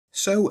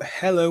So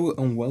hello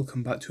and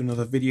welcome back to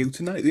another video.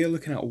 Tonight we are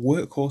looking at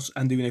Workhorse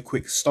and doing a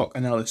quick stock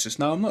analysis.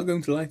 Now I'm not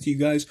going to lie to you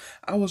guys,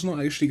 I was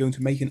not actually going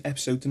to make an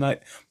episode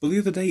tonight, but the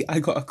other day I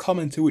got a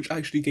commenter which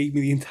actually gave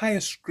me the entire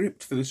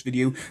script for this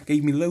video,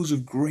 gave me loads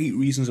of great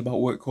reasons about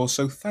Workhorse,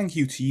 so thank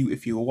you to you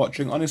if you were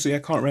watching. Honestly, I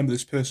can't remember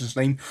this person's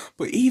name,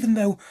 but even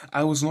though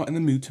I was not in the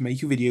mood to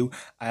make a video,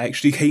 I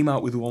actually came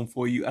out with one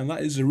for you, and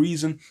that is the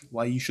reason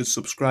why you should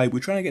subscribe.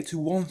 We're trying to get to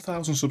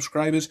 1,000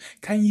 subscribers.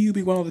 Can you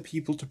be one of the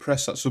people to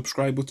press that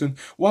subscribe button?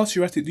 Whilst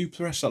you're at it, do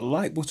press that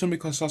like button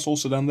because that's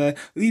also down there.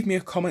 Leave me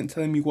a comment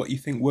telling me what you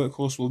think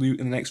Workhorse will do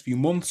in the next few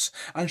months,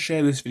 and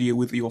share this video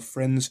with your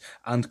friends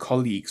and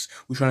colleagues.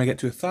 We're trying to get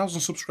to 1,000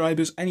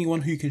 subscribers.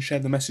 Anyone who can share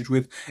the message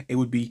with, it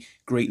would be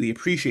greatly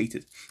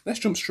appreciated. Let's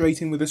jump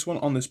straight in with this one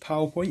on this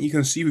PowerPoint. You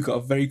can see we've got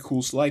a very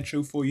cool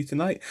slideshow for you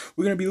tonight.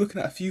 We're going to be looking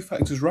at a few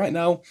factors right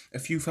now, a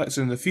few factors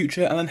in the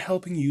future, and then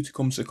helping you to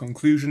come to a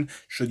conclusion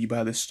should you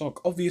buy this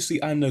stock.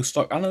 Obviously, I'm no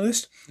stock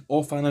analyst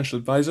or financial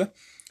advisor.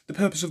 The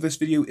purpose of this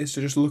video is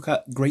to just look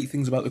at great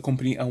things about the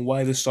company and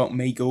why the stock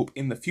may go up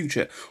in the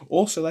future.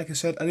 Also, like I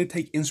said, I did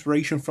take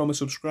inspiration from a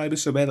subscriber,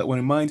 so bear that one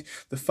in mind.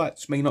 The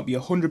facts may not be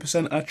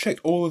 100%. I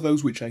checked all of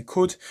those which I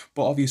could,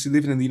 but obviously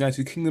living in the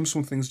United Kingdom,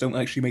 some things don't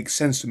actually make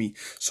sense to me.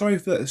 Sorry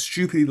for that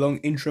stupidly long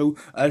intro.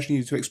 I just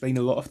needed to explain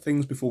a lot of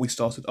things before we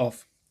started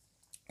off.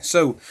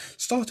 So,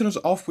 starting us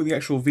off with the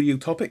actual video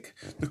topic,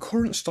 the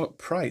current stock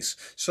price.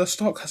 So the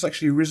stock has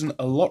actually risen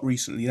a lot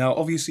recently. Now,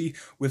 obviously,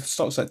 with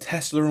stocks like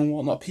Tesla and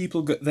whatnot,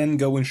 people then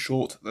go and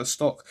short the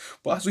stock.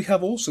 But as we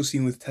have also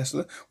seen with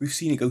Tesla, we've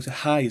seen it go to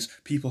highs.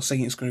 People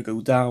saying it's going to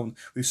go down.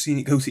 We've seen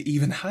it go to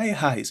even higher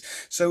highs.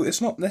 So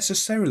it's not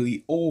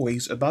necessarily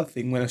always a bad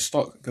thing when a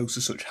stock goes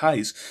to such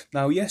highs.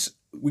 Now, yes,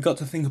 we got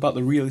to think about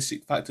the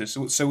realistic factors.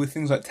 So with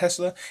things like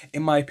Tesla,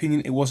 in my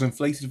opinion, it was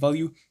inflated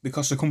value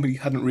because the company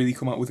hadn't really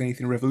come out with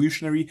anything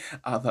revolutionary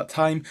at that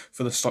time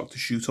for the stock to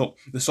shoot up.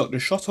 The stock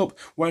just shot up,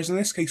 whereas in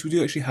this case, we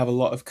do actually have a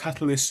lot of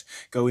catalysts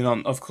going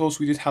on. Of course,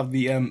 we did have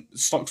the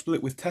stock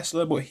split with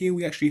Tesla, but here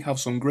we actually have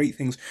some great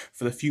things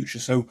for the future.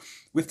 So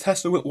with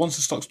Tesla, once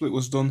the stock split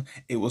was done,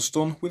 it was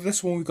done. With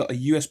this one, we've got a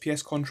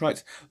USPS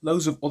contract,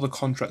 loads of other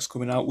contracts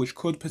coming out, which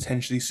could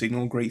potentially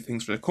signal great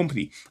things for the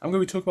company. I'm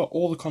going to be talking about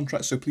all the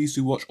contracts, so please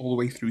do watch all the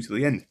way through to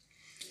the end.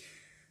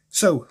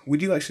 So, we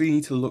do actually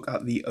need to look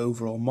at the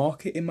overall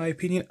market, in my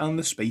opinion, and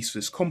the space for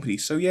this company.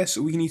 So yes,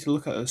 we need to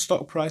look at the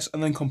stock price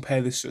and then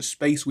compare this to a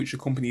space which the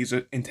company is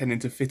intending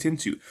to fit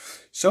into.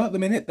 So at the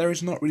minute, there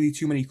is not really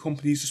too many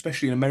companies,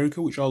 especially in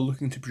America, which are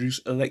looking to produce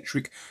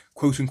electric,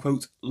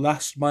 quote-unquote,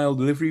 last-mile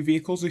delivery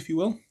vehicles, if you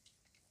will.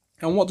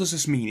 And what does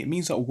this mean? It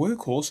means that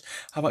Workhorse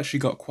have actually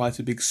got quite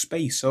a big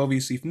space. So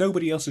obviously, if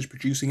nobody else is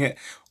producing it,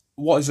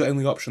 what is the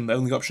only option? The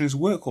only option is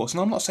Workhorse. And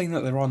I'm not saying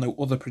that there are no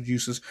other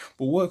producers,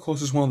 but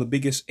Workhorse is one of the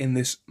biggest in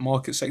this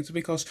market sector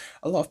because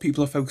a lot of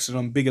people are focusing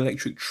on big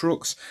electric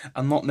trucks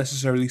and not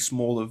necessarily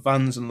smaller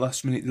vans and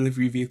last-minute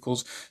delivery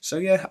vehicles. So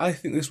yeah, I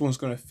think this one's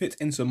going to fit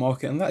into the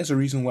market, and that is a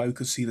reason why we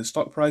could see the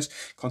stock price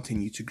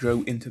continue to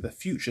grow into the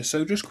future.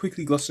 So just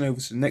quickly glossing over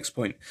to the next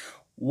point.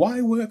 Why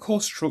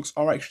Workhorse trucks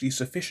are actually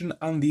sufficient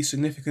and the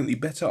significantly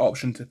better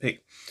option to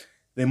pick.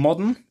 They're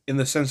modern in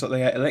the sense that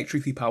they are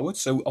electrically powered,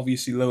 so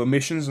obviously low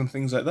emissions and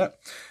things like that.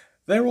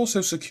 They're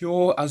also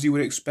secure, as you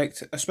would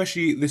expect,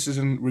 especially this is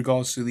in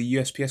regards to the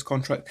USPS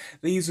contract.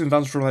 They're using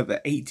vans from like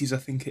the 80s, I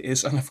think it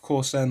is, and of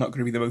course they're not going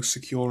to be the most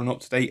secure and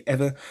up-to-date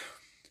ever.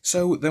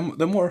 So they're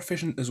more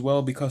efficient as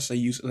well because they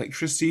use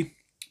electricity.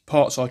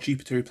 Parts are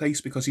cheaper to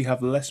replace because you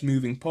have less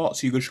moving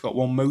parts. You've just got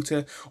one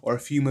motor or a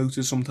few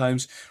motors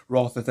sometimes,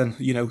 rather than,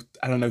 you know,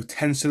 I don't know,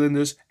 10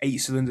 cylinders, 8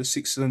 cylinders,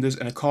 6 cylinders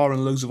in a car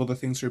and loads of other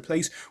things to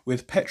replace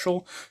with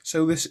petrol.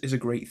 So this is a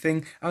great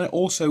thing, and it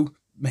also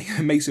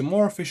makes it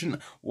more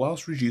efficient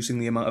whilst reducing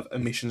the amount of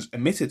emissions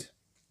emitted.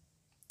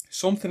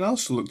 Something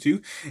else to look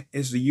to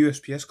is the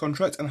USPS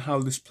contract and how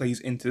this plays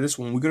into this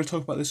one. We're going to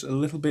talk about this a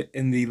little bit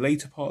in the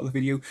later part of the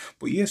video,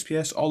 but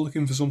USPS are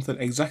looking for something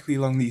exactly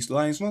along these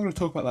lines. I'm not going to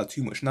talk about that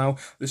too much now.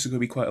 This is going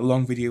to be quite a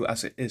long video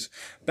as it is.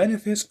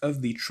 Benefits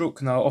of the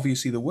truck. Now,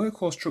 obviously, the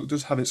Workhorse truck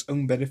does have its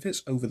own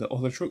benefits over the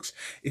other trucks.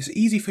 It's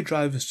easy for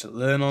drivers to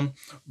learn on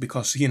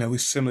because, you know,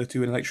 it's similar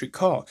to an electric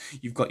car.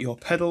 You've got your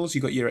pedals,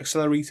 you've got your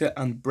accelerator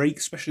and brake,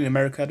 especially in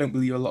America. I don't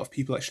believe a lot of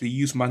people actually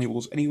use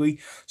manuals anyway,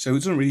 so it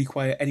doesn't really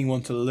require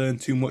anyone to learn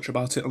too much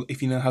about it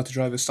if you know how to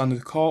drive a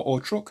standard car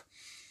or truck.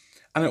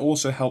 And it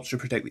also helps to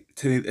protect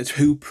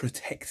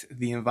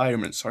the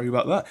environment. Sorry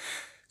about that.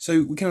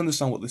 So we can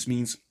understand what this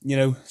means. You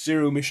know,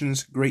 zero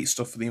emissions, great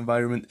stuff for the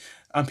environment,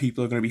 and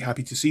people are going to be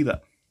happy to see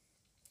that.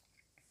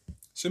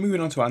 So moving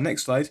on to our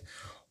next slide,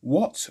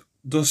 what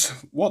does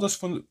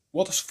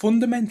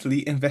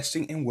fundamentally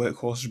investing in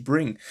Workhorse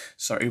bring?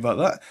 Sorry about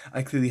that,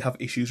 I clearly have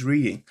issues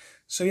reading.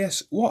 So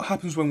yes, what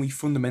happens when we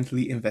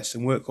fundamentally invest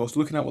in Workhorse?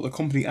 Looking at what the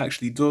company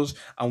actually does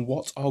and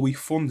what are we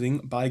funding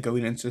by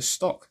going into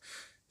stock.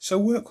 So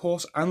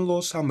Workhorse and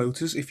Lordstown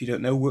Motors, if you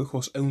don't know,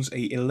 Workhorse owns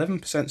a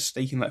 11%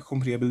 stake in that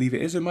company, I believe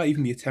it is. It might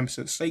even be a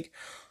 10% stake.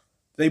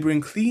 They bring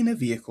cleaner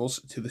vehicles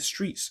to the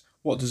streets.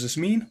 What does this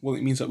mean? Well,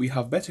 it means that we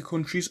have better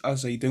countries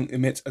as they don't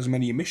emit as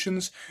many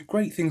emissions,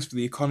 great things for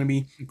the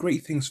economy,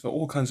 great things for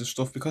all kinds of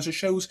stuff, because it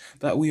shows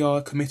that we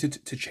are committed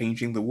to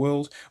changing the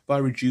world by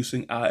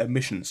reducing our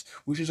emissions,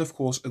 which is of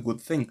course a good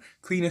thing.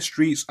 Cleaner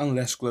streets and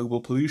less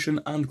global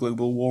pollution and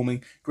global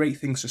warming, great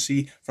things to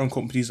see from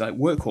companies like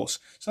Workhorse.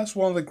 So that's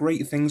one of the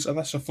great things, and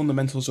that's the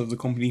fundamentals of the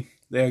company.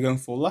 They are going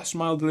for last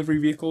mile delivery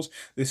vehicles.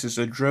 This is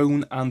a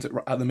drone, and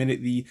at the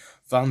minute the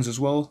vans as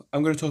well.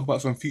 I'm going to talk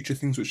about some future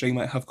things which they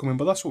might have coming,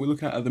 but that's what we're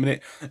looking at the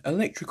minute.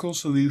 Electrical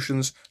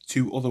solutions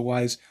to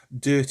otherwise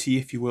dirty,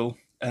 if you will,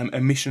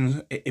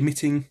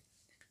 emitting,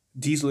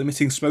 diesel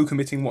emitting, smoke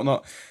emitting,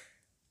 whatnot,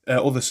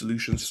 other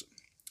solutions.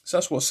 So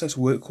that's what sets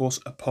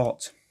Workhorse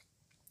apart.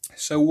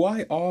 So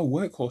why are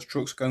Workhorse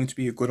trucks going to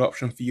be a good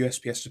option for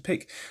USPS to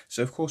pick?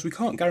 So of course we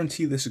can't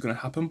guarantee this is going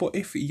to happen, but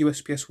if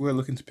USPS were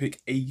looking to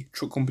pick a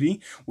truck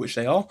company, which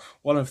they are,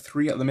 one of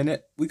 3 at the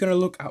minute, we're going to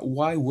look at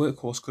why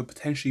Workhorse could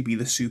potentially be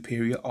the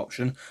superior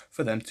option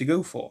for them to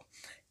go for.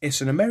 It's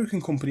an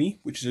American company,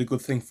 which is a good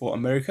thing for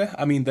America.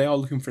 I mean, they are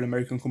looking for an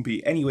American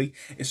company anyway.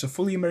 It's a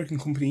fully American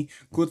company.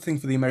 Good thing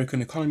for the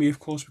American economy, of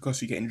course, because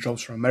you're getting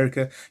jobs from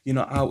America. You're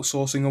not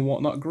outsourcing and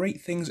whatnot.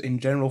 Great things in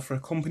general for a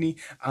company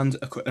and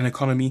an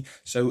economy.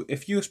 So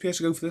if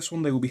USPS go for this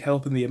one, they will be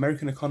helping the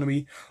American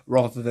economy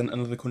rather than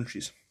another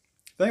country's.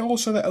 They're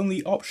also the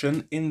only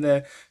option in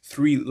their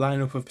 3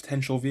 lineup of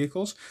potential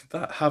vehicles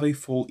that have a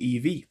full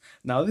EV.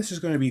 Now, this is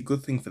going to be a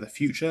good thing for the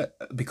future,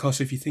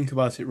 because if you think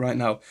about it right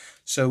now,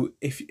 so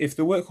if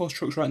the Workhorse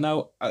trucks right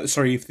now,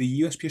 if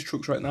the USPS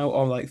trucks right now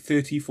are like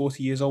 30,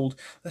 40 years old,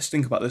 let's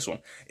think about this one.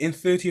 In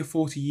 30 or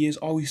 40 years,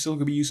 are we still going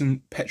to be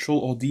using petrol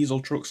or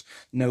diesel trucks?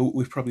 No,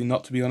 we're probably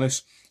not, to be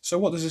honest. So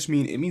what does this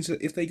mean? It means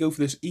that if they go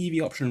for this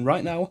EV option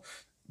right now,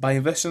 by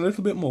investing a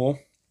little bit more,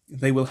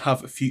 they will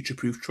have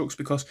future-proof trucks,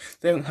 because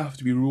they don't have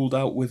to be ruled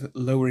out with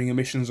lowering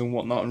emissions and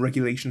whatnot and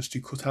regulations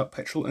to cut out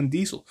petrol and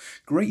diesel.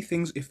 Great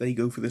things if they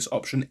go for this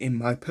option, in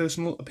my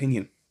personal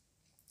opinion.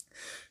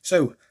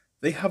 So,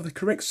 they have the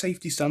correct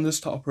safety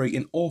standards to operate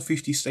in all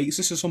 50 states.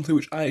 This is something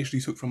which I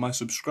actually took from my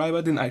subscriber.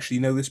 I didn't actually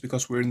know this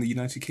because we're in the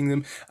United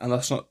Kingdom and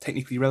that's not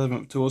technically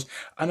relevant to us.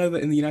 I know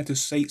that in the United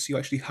States you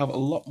actually have a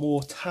lot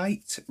more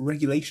tight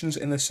regulations,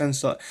 in the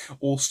sense that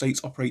all states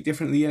operate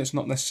differently and it's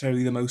not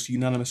necessarily the most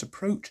unanimous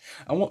approach.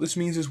 And what this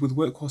means is, with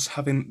Workhorse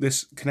having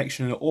this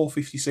connection in all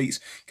 50 states,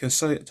 can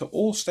sell it to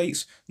all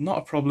states, not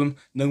a problem,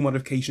 no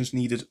modifications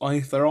needed. And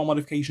if there are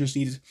modifications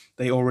needed,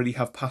 they already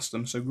have passed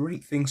them. So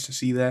great things to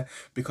see there,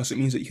 because it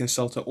means that you can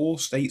sell to all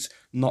states,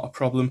 not a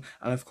problem.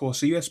 And of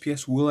course the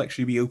USPS will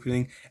actually be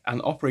opening and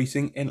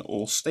operating in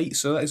all states,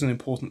 so that is an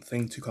important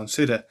thing to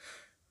consider.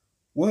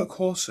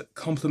 Workhorse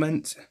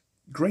complement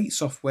great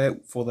software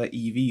for their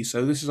EV.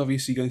 So this is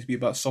obviously going to be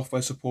about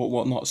software support,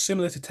 whatnot,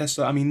 similar to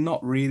Tesla. I mean,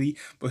 not really,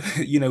 but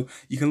you know,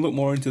 you can look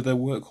more into the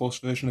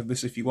Workhorse version of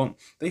this if you want.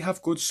 They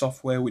have good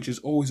software, which is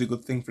always a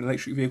good thing for an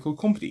electric vehicle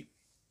company.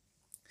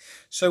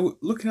 So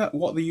looking at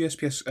what the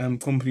USPS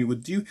company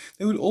would do,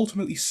 they would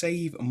ultimately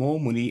save more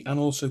money and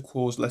also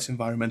cause less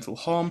environmental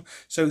harm.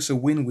 So it's a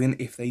win-win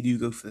if they do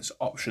go for this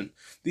option.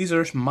 These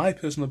are just my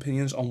personal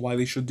opinions on why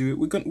they should do it.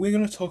 We're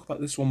going to talk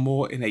about this one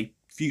more in a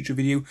future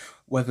video,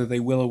 whether they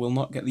will or will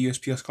not get the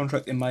USPS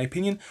contract, in my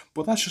opinion,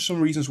 but that's just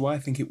some reasons why I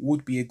think it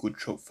would be a good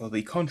truck for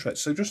the contract.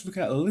 So just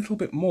looking at a little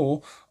bit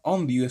more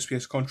on the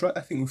USPS contract,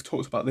 I think we've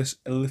talked about this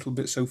a little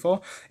bit so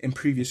far in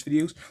previous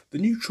videos. The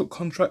new truck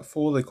contract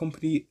for the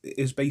company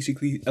is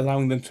basically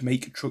allowing them to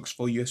make trucks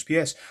for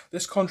USPS.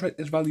 This contract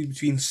is valued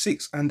between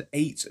 $6 and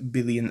 $8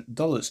 billion.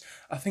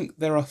 I think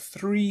there are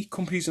 3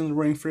 companies in the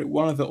running for it.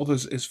 One of the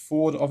others is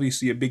Ford,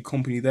 obviously a big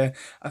company there.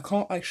 I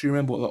can't actually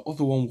remember what the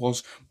other one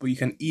was, but you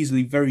can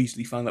very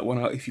easily find that one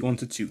out if you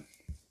wanted to.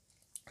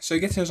 So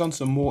getting us on to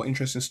some more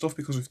interesting stuff,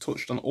 because we've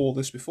touched on all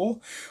this before,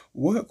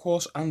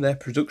 Workhorse and their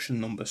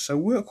production numbers. So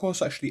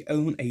Workhorse actually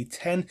own a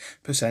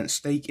 10%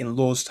 stake in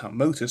Lordstown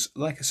Motors.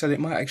 Like I said, it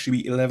might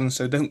actually be 11,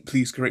 so don't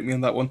please correct me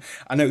on that one.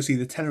 I know it's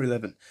either 10 or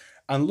 11.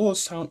 And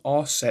Lordstown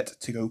are set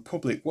to go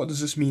public. What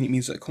does this mean? It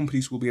means that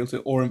companies will be able to,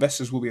 or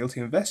investors will be able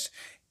to invest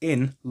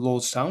in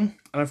Lordstown.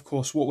 And of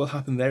course, what will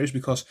happen there is,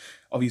 because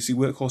obviously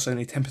Workhorse own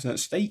a 10%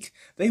 stake,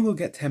 they will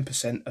get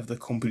 10% of the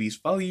company's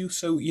value.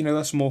 So, you know,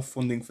 that's more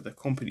funding for the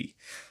company.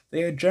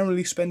 They are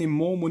generally spending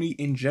more money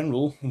in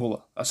general,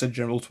 well, I said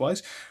general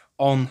twice,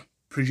 on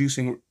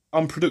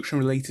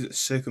production-related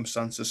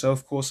circumstances. So,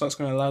 of course, that's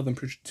going to allow them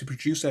to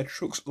produce their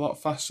trucks a lot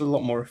faster, a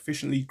lot more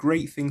efficiently.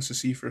 Great things to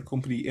see for a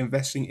company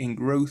investing in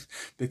growth,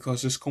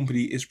 because this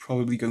company is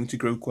probably going to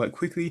grow quite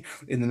quickly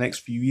in the next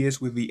few years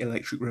with the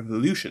electric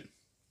revolution.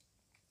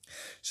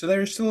 So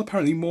there is still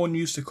apparently more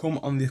news to come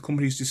on the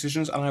company's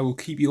decisions, and I will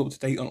keep you up to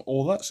date on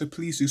all that, so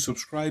please do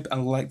subscribe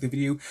and like the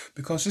video,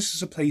 because this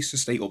is a place to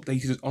stay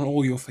updated on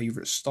all your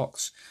favourite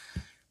stocks.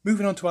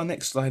 Moving on to our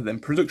next slide then,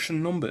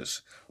 production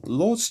numbers.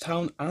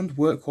 Lordstown and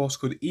Workhorse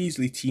could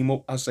easily team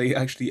up, as they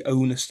actually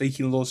own a stake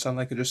in Lordstown,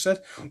 like I just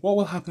said. What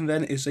will happen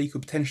then is they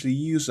could potentially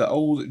use the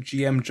old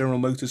GM General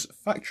Motors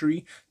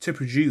factory to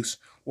produce.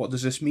 What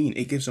does this mean?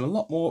 It gives them a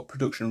lot more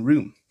production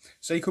room.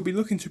 So they could be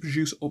looking to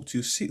produce up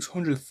to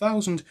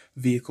 600,000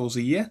 vehicles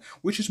a year,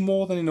 which is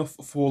more than enough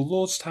for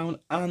Lordstown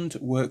and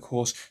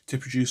Workhorse to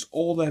produce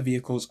all their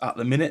vehicles at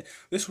the minute.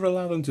 This would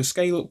allow them to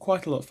scale up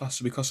quite a lot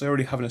faster because they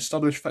already have an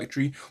established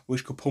factory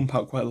which could pump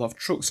out quite a lot of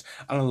trucks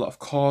and a lot of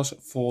cars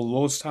for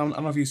Lordstown,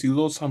 and obviously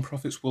Lordstown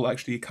profits will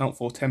actually account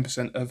for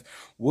 10% of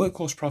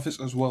Workhorse profits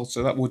as well,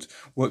 so that would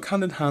work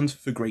hand in hand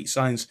for great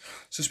signs.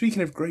 So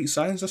speaking of great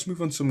signs, let's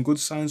move on to some good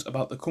signs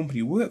about the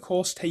company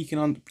Workhorse taking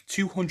on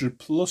 200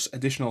 plus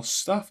additional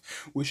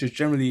staff, which is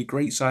generally a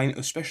great sign,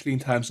 especially in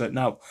times like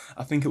now.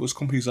 I think it was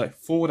companies like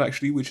Ford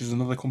actually, which is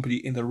another company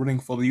in the running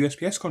for the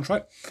USPS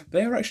contract,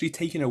 they are actually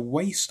taking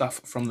away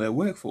staff from their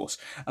workforce.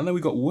 And then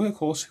we got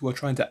Workhorse who are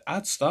trying to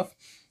add staff.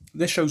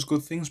 This shows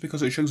good things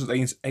because it shows that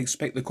they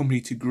expect the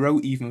company to grow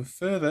even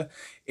further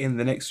in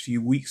the next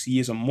few weeks,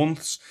 years and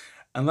months,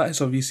 and that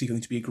is obviously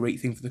going to be a great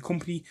thing for the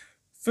company.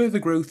 Further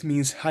growth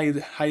means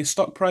higher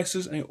stock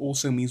prices, and it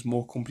also means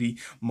more company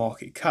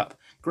market cap.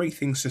 Great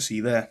things to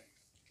see there.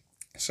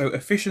 So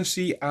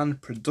efficiency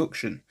and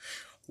production.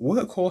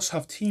 Workhorse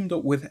have teamed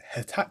up with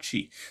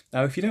Hitachi.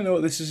 Now, if you don't know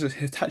what this is, it's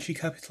Hitachi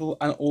Capital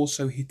and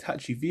also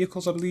Hitachi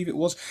Vehicles, I believe it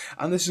was,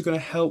 and this is going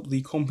to help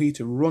the company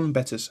to run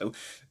better. So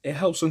it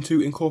helps them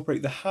to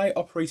incorporate the high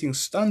operating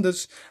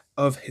standards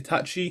of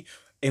Hitachi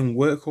in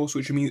Workhorse,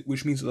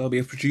 which means that they'll be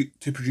able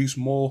to produce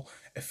more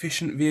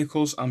efficient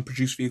vehicles and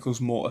produce vehicles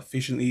more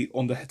efficiently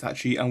under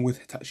Hitachi and with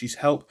Hitachi's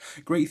help.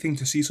 Great thing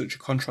to see such a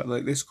contract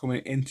like this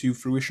coming into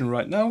fruition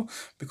right now,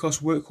 because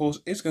Workhorse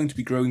is going to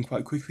be growing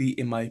quite quickly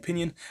in my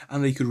opinion,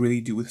 and they could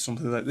really do with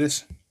something like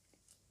this.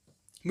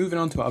 Moving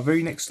on to our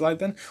very next slide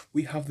then,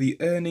 we have the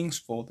earnings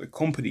for the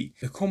company.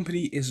 The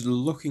company is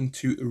looking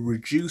to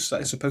reduce,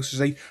 that is supposed to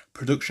say,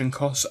 production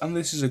costs, and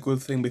this is a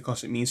good thing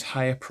because it means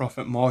higher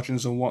profit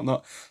margins and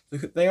whatnot.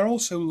 They are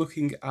also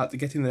looking at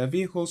getting their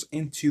vehicles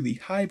into the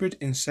hybrid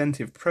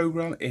incentive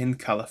program in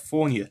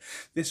California.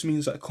 This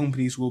means that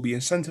companies will be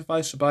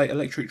incentivized to buy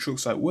electric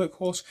trucks like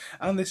Workhorse,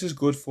 and this is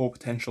good for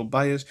potential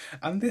buyers,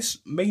 and this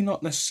may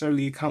not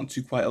necessarily account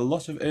to quite a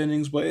lot of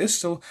earnings, but it is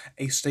still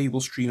a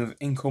stable stream of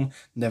income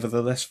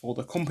nevertheless for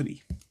the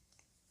company.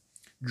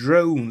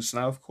 Drones.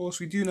 Now, of course,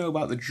 we do know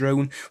about the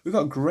drone. We've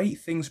got great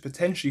things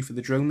potentially for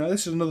the drone. Now,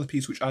 this is another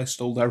piece which I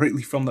stole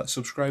directly from that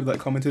subscriber that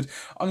commented.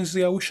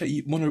 Honestly, I wish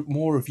that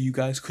more of you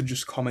guys could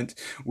just comment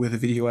with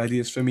video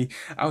ideas for me.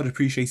 I would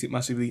appreciate it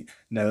massively.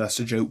 No, that's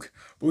a joke.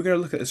 But we're going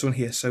to look at this one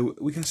here. So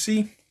we can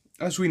see,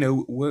 as we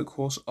know,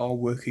 Workhorse are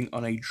working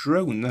on a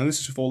drone. Now, this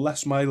is for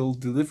last mile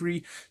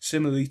delivery,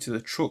 similarly to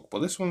the truck, but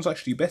this one's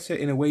actually better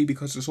in a way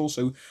because it's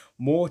also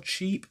more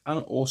cheap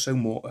and also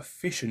more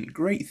efficient.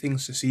 Great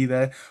things to see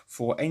there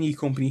for any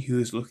company who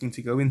is looking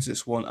to go into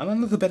this one. And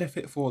another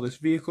benefit for this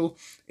vehicle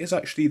is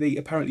actually they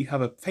apparently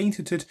have a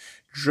patented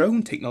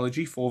drone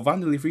technology for van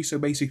delivery. So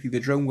basically the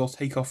drone will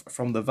take off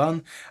from the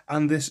van,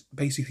 and this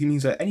basically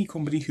means that any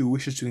company who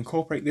wishes to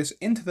incorporate this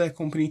into their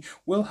company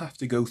will have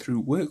to go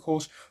through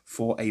Workhorse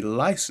for a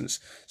license.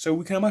 So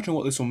we can imagine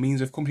what this one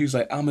means. If companies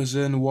like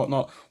Amazon and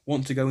whatnot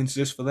want to go into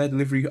this for their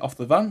delivery off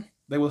the van,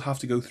 they will have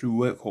to go through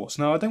Workhorse.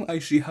 Now, I don't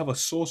actually have a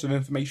source of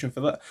information for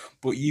that,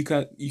 but you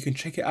can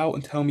check it out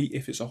and tell me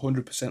if it's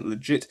 100%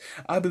 legit.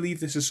 I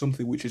believe this is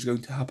something which is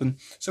going to happen,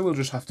 so we'll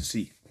just have to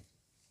see.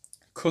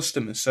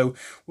 Customers. So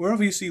we're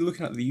obviously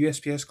looking at the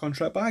USPS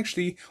contract, but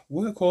actually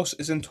Workhorse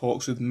is in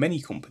talks with many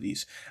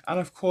companies, and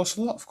of course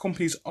a lot of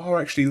companies are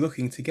actually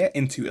looking to get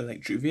into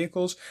electric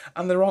vehicles,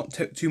 and there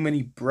aren't too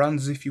many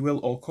brands, if you will,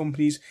 or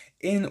companies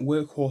in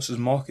Workhorse's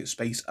market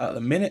space at the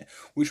minute,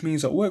 which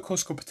means that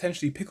Workhorse could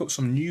potentially pick up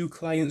some new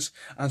clients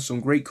and some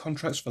great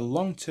contracts for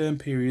long-term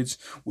periods,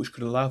 which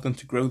could allow them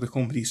to grow the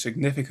company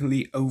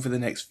significantly over the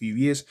next few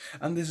years,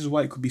 and this is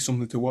why it could be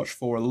something to watch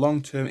for a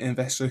long-term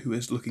investor who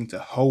is looking to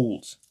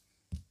hold.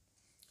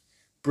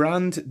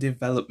 Brand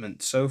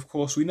development. So of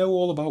course we know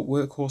all about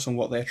Workhorse and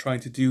what they're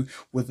trying to do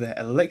with their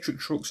electric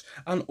trucks,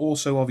 and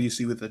also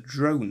obviously with the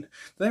drone.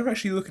 They're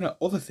actually looking at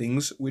other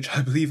things, which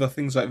I believe are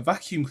things like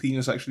vacuum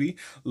cleaners actually,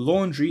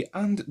 laundry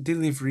and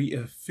delivery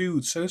of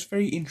food. So it's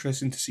very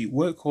interesting to see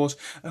Workhorse,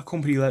 a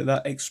company like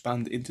that,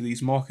 expand into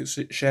these market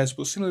shares.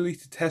 But similarly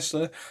to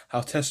Tesla,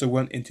 how Tesla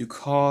went into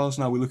cars,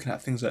 now we're looking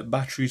at things like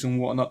batteries and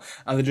whatnot,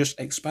 and they're just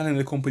expanding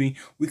the company.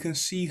 We can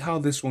see how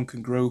this one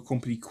can grow a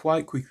company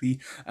quite quickly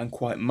and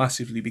quite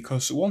massively,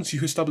 because once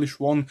you establish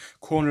one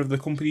corner of the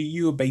company,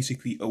 you are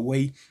basically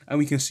away, and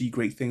we can see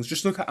great things.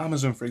 Just look at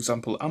Amazon, for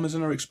example.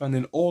 Amazon are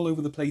expanding all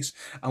over the place,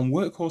 and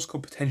Workhorse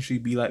could potentially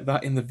be like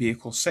that in the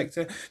vehicle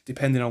sector,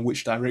 depending on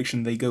which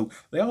direction they go.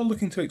 They are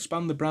looking to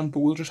expand the brand, but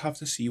we'll just have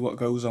to see what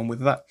goes on with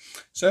that.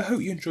 So I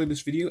hope you enjoyed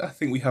this video. I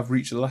think we have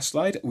reached the last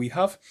slide. We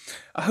have.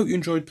 I hope you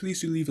enjoyed.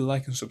 Please do leave a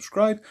like and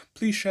subscribe.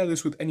 Please share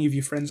this with any of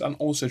your friends, and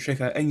also check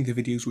out any of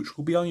the videos which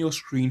will be on your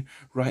screen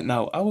right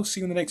now. I will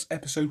see you in the next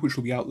episode, which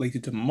will be out later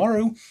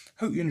tomorrow.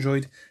 Hope you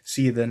enjoyed.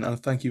 See you then,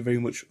 and thank you very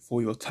much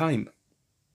for your time.